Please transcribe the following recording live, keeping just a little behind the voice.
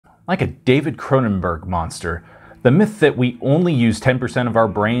Like a David Cronenberg monster, the myth that we only use 10% of our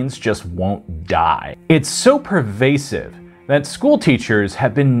brains just won't die. It's so pervasive that school teachers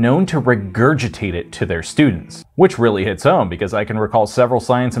have been known to regurgitate it to their students, which really hits home because I can recall several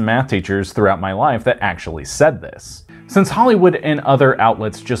science and math teachers throughout my life that actually said this. Since Hollywood and other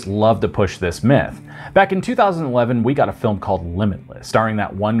outlets just love to push this myth, back in 2011 we got a film called Limitless, starring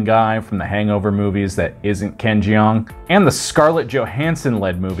that one guy from the Hanover movies that isn't Ken Jeong, and the Scarlet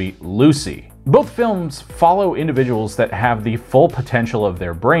Johansen-led movie Lucy. Both films follow individuals that have the full potential of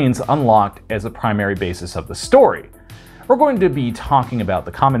their brains unlocked as a primary basis of the story. We're going to be talking about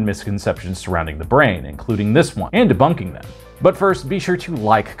the common misconceptions surrounding the brain, including this one, and debunking them. But first, be sure to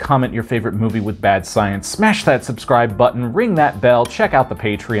like, comment your favorite movie with bad science, smash that subscribe button, ring that bell, check out the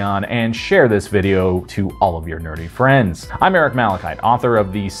Patreon, and share this video to all of your nerdy friends. I'm Eric Malachite, author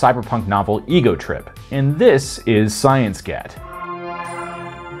of the cyberpunk novel Ego Trip, and this is Science Get.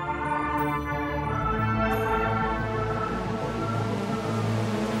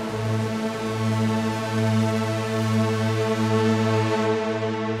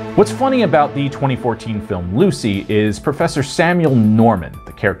 What's funny about the 2014 film Lucy is Professor Samuel Norman,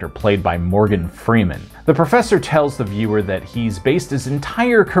 the character played by Morgan Freeman. The professor tells the viewer that he's based his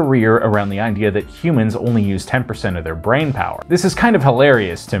entire career around the idea that humans only use 10% of their brain power. This is kind of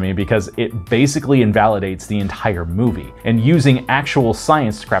hilarious to me because it basically invalidates the entire movie, and using actual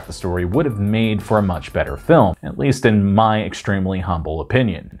science to craft the story would have made for a much better film, at least in my extremely humble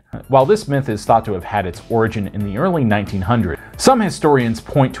opinion. While this myth is thought to have had its origin in the early 1900s, some historians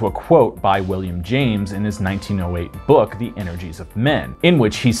point to a quote by William James in his 1908 book, The Energies of Men, in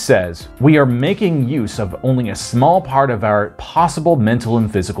which he says, "We are making use of only a small part of our possible mental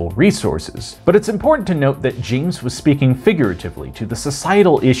and physical resources." But it's important to note that James was speaking figuratively to the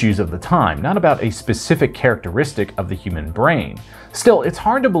societal issues of the time, not about a specific characteristic of the human brain. Still, it's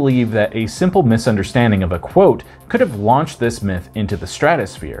hard to believe that a simple misunderstanding of a quote could have launched this myth into the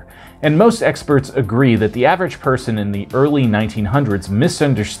stratosphere, and most experts agree that the average person in the early 1900s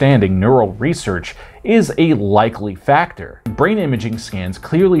misunderstanding neural research is a likely factor. Brain imaging scans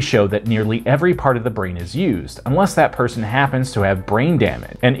clearly show that nearly every part of the brain is used, unless that person happens to have brain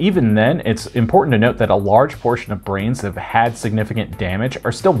damage. And even then, it's important to note that a large portion of brains that have had significant damage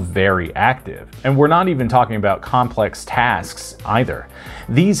are still very active. And we're not even talking about complex tasks either.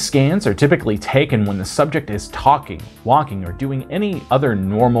 These scans are typically taken when the subject is talking, walking, or doing any other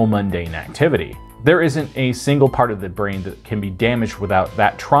normal mundane activity. There isn't a single part of the brain that can be damaged without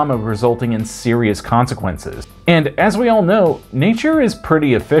that trauma resulting in serious consequences. And as we all know, nature is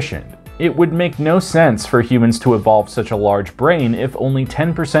pretty efficient. It would make no sense for humans to evolve such a large brain if only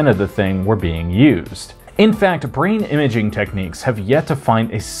 10% of the thing were being used. In fact, brain imaging techniques have yet to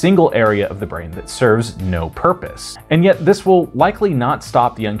find a single area of the brain that serves no purpose. And yet this will likely not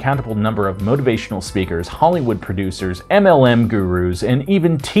stop the uncountable number of motivational speakers, Hollywood producers, MLM gurus, and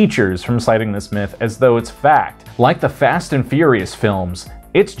even teachers from citing this myth as though it's fact. Like the Fast and Furious films,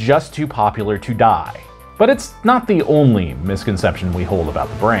 it's just too popular to die. But it's not the only misconception we hold about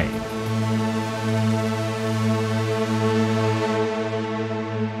the brain.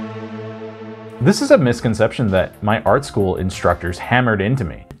 This is a misconception that my art school instructors hammered into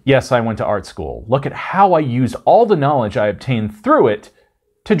me. Yes, I went to art school. Look at how I used all the knowledge I obtained through it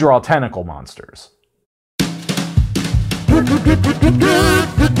to draw tentacle monsters.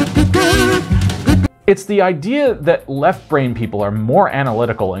 It's the idea that left brain people are more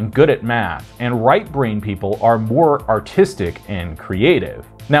analytical and good at math, and right brain people are more artistic and creative.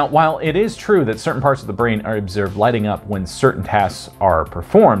 Now, while it is true that certain parts of the brain are observed lighting up when certain tasks are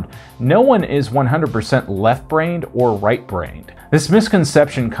performed, no one is 100% left-brained or right-brained. This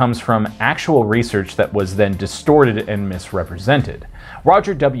misconception comes from actual research that was then distorted and misrepresented.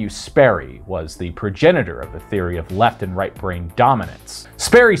 Roger W. Sperry was the progenitor of the theory of left and right brain dominance.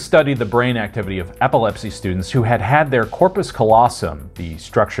 Sperry studied the brain activity of epilepsy students who had had their corpus callosum, the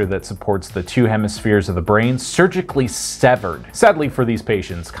structure that supports the two hemispheres of the brain, surgically severed. Sadly for these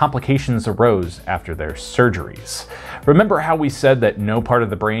patients, complications arose after their surgeries. Remember how we said that no part of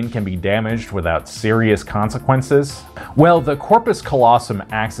the brain can be damaged without serious consequences? Well, the corpus callosum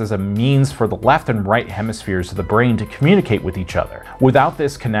acts as a means for the left and right hemispheres of the brain to communicate with each other. Without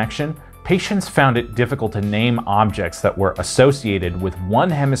this connection, patients found it difficult to name objects that were associated with one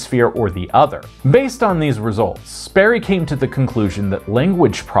hemisphere or the other. Based on these results, Sperry came to the conclusion that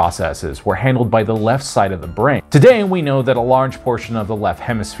language processes were handled by the left side of the brain. Today, we know that a large portion of the left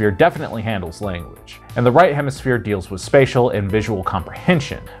hemisphere definitely handles language, and the right hemisphere deals with spatial and visual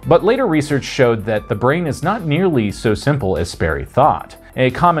comprehension. But later research showed that the brain is not nearly so simple as Sperry thought. A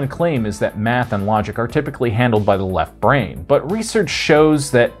common claim is that math and logic are typically handled by the left brain, but research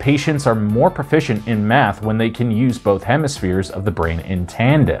shows that patients are more proficient in math when they can use both hemispheres of the brain in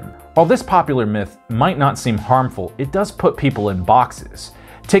tandem. While this popular myth might not seem harmful, it does put people in boxes.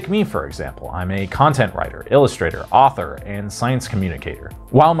 Take me, for example. I'm a content writer, illustrator, author, and science communicator.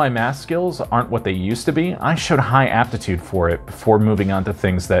 While my math skills aren't what they used to be, I showed high aptitude for it before moving on to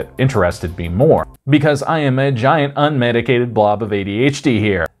things that interested me more. Because I am a giant unmedicated blob of ADHD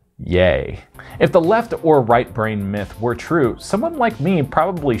here. Yay. If the left or right brain myth were true, someone like me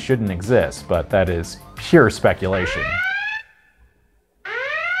probably shouldn't exist, but that is pure speculation.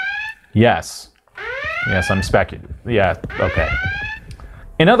 Yes, I'm speculating. Yeah, okay.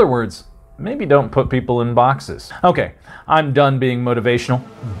 In other words, maybe don't put people in boxes. Okay, I'm done being motivational.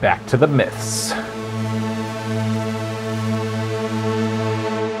 Back to the myths.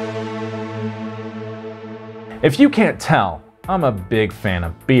 If you can't tell, I'm a big fan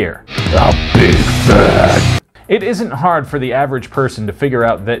of beer. A big fan. It isn't hard for the average person to figure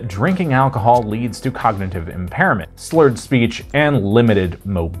out that drinking alcohol leads to cognitive impairment, slurred speech, and limited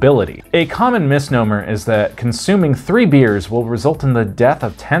mobility. A common misnomer is that consuming 3 beers will result in the death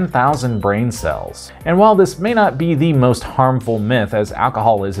of 10,000 brain cells. And while this may not be the most harmful myth, as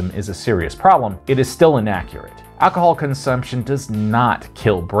alcoholism is a serious problem, it is still inaccurate. Alcohol consumption does not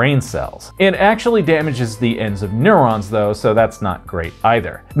kill brain cells. It actually damages the ends of neurons though, so that's not great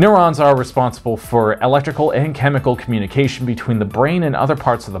either. Neurons are responsible for electrical and chemical communication between the brain and other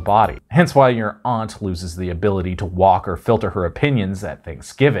parts of the body, hence why your aunt loses the ability to walk or filter her opinions at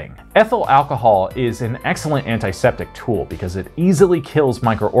Thanksgiving. Ethyl alcohol is an excellent antiseptic tool because it easily kills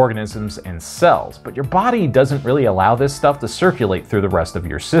microorganisms and cells, but your body doesn't really allow this stuff to circulate through the rest of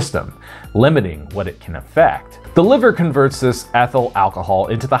your system, limiting what it can affect. The liver converts this ethyl alcohol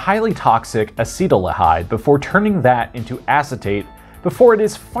into the highly toxic acetaldehyde before turning that into acetate before it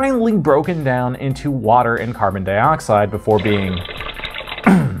is finally broken down into water and carbon dioxide before being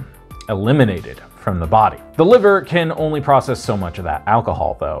eliminated from the body. The liver can only process so much of that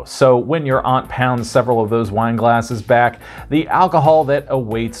alcohol though, so when your aunt pounds several of those wine glasses back, the alcohol that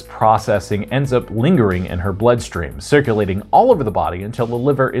awaits processing ends up lingering in her bloodstream, circulating all over the body until the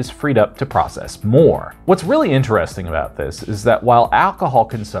liver is freed up to process more. What's really interesting about this is that while alcohol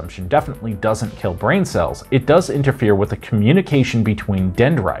consumption definitely doesn't kill brain cells, it does interfere with the communication between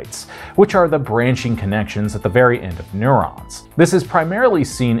dendrites, which are the branching connections at the very end of neurons. This is primarily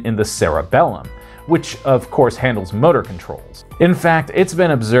seen in the cerebellum, which of course handles motor controls. In fact, it's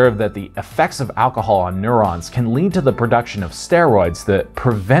been observed that the effects of alcohol on neurons can lead to the production of steroids that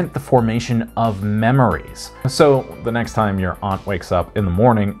prevent the formation of memories. So the next time your aunt wakes up in the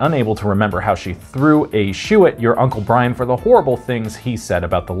morning unable to remember how she threw a shoe at your Uncle Brian for the horrible things he said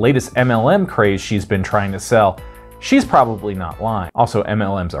about the latest MLM craze she's been trying to sell, she's probably not lying. Also,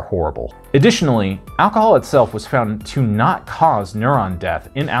 MLMs are horrible. Additionally, alcohol itself was found to not cause neuron death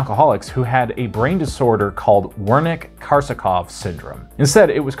in alcoholics who had a brain disorder called Wernicke-Korsakoff syndrome.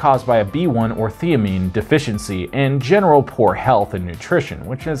 Instead, it was caused by a B1 or thiamine deficiency and general poor health and nutrition,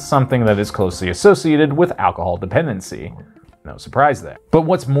 which is something that is closely associated with alcohol dependency. No surprise there. But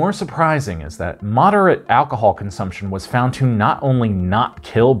what's more surprising is that moderate alcohol consumption was found to not only not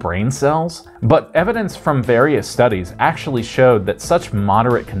kill brain cells, but evidence from various studies actually showed that such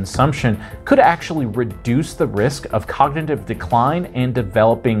moderate consumption could actually reduce the risk of cognitive decline and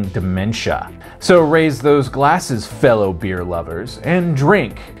developing dementia. So raise those glasses, fellow beer lovers, and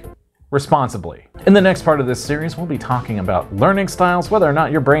drink responsibly. In the next part of this series, we'll be talking about learning styles, whether or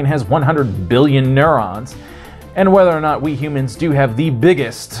not your brain has 100 billion neurons, and whether or not we humans do have the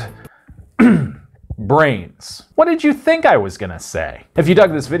biggest brains. What did you think I was gonna say? If you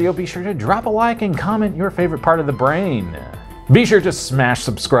dug this video, be sure to drop a like and comment your favorite part of the brain. Be sure to smash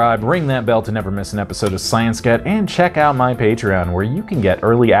subscribe, ring that bell to never miss an episode of Science Get, and check out my Patreon where you can get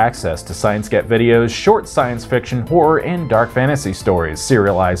early access to Science Get videos, short science fiction, horror, and dark fantasy stories,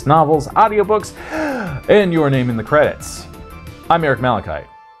 serialized novels, audiobooks, and your name in the credits. I'm Eric Malachite,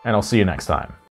 and I'll see you next time.